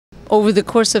Over the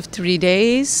course of 3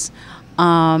 days,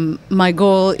 my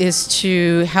goal is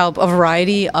to help a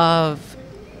variety of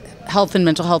health and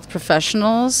mental health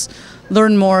professionals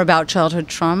learn more about childhood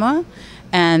trauma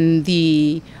and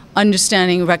the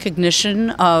understanding, recognition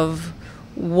of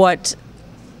what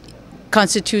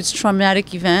constitutes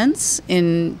traumatic events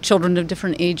in children of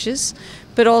different ages,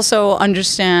 but also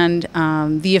understand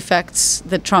the effects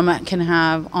that trauma can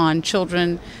have on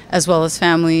children as well as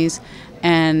families,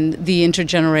 and the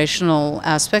intergenerational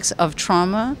aspects of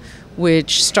trauma,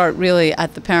 which start really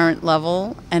at the parent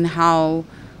level, and how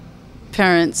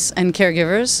parents and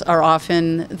caregivers are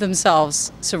often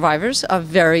themselves survivors of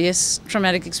various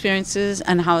traumatic experiences,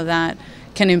 and how that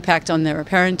can impact on their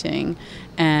parenting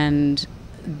and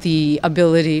the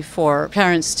ability for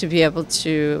parents to be able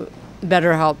to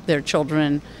better help their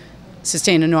children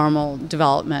sustain a normal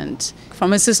development.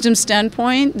 From a system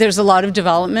standpoint, there's a lot of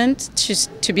development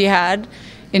to be had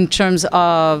in terms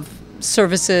of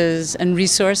services and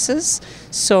resources.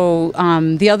 So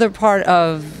the other part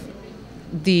of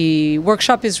the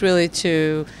workshop is really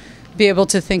to be able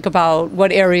to think about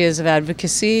what areas of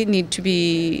advocacy need to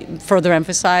be further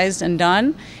emphasized and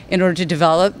done in order to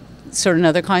develop certain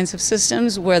other kinds of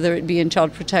systems, whether it be in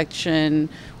child protection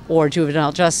or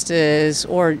juvenile justice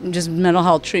or just mental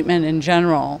health treatment in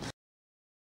general.